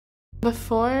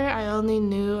Before, I only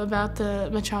knew about the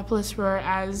metropolis Ruhr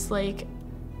as like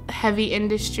heavy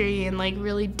industry and like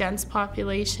really dense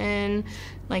population,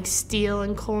 like steel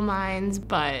and coal mines,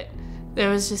 but there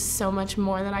was just so much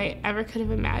more than I ever could have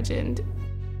imagined.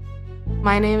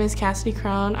 My name is Cassidy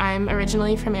Crone. I'm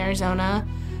originally from Arizona,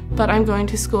 but I'm going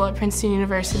to school at Princeton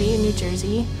University in New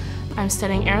Jersey. I'm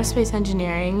studying aerospace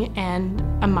engineering and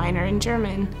a minor in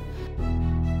German.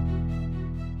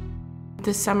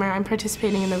 This summer I'm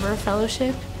participating in the Ruhr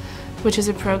Fellowship, which is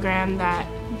a program that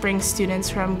brings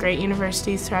students from great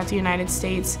universities throughout the United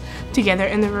States together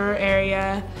in the Ruhr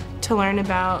area to learn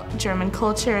about German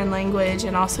culture and language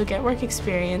and also get work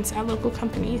experience at local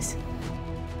companies.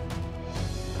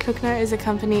 Klöckner is a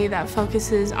company that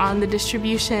focuses on the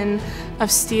distribution of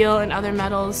steel and other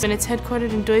metals, and it's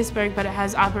headquartered in Duisburg, but it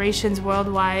has operations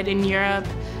worldwide in Europe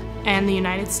and the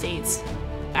United States.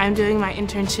 I'm doing my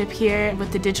internship here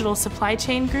with the Digital Supply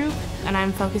Chain Group, and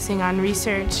I'm focusing on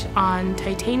research on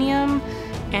titanium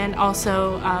and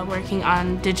also working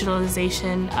on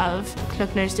digitalization of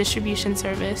Klöckner's distribution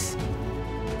service.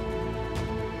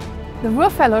 The Ruhr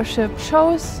Fellowship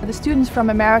shows the students from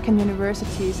American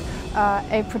universities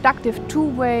a productive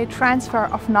two-way transfer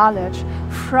of knowledge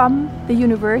from the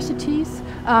universities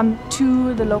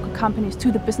to the local companies, to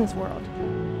the business world.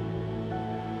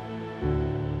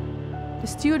 The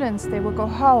students, they will go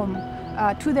home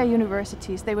to their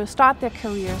universities, they will start their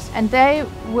careers, and they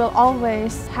will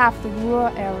always have the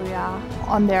Ruhr area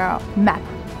on their map.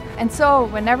 And so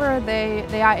whenever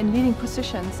they are in leading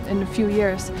positions in a few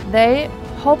years, they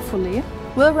hopefully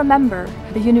will remember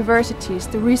the universities,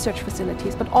 the research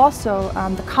facilities, but also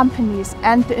the companies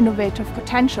and the innovative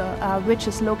potential which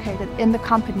is located in the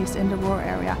companies in the Ruhr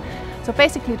area. So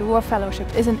basically the Ruhr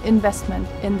Fellowship is an investment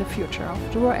in the future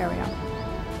of the Ruhr area.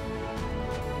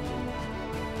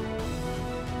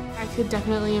 I could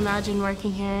definitely imagine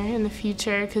working here in the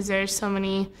future because there's so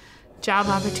many job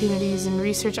opportunities and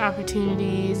research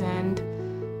opportunities, and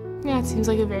yeah, it seems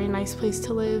like a very nice place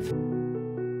to live.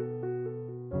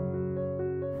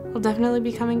 I'll definitely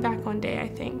be coming back one day, I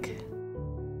think.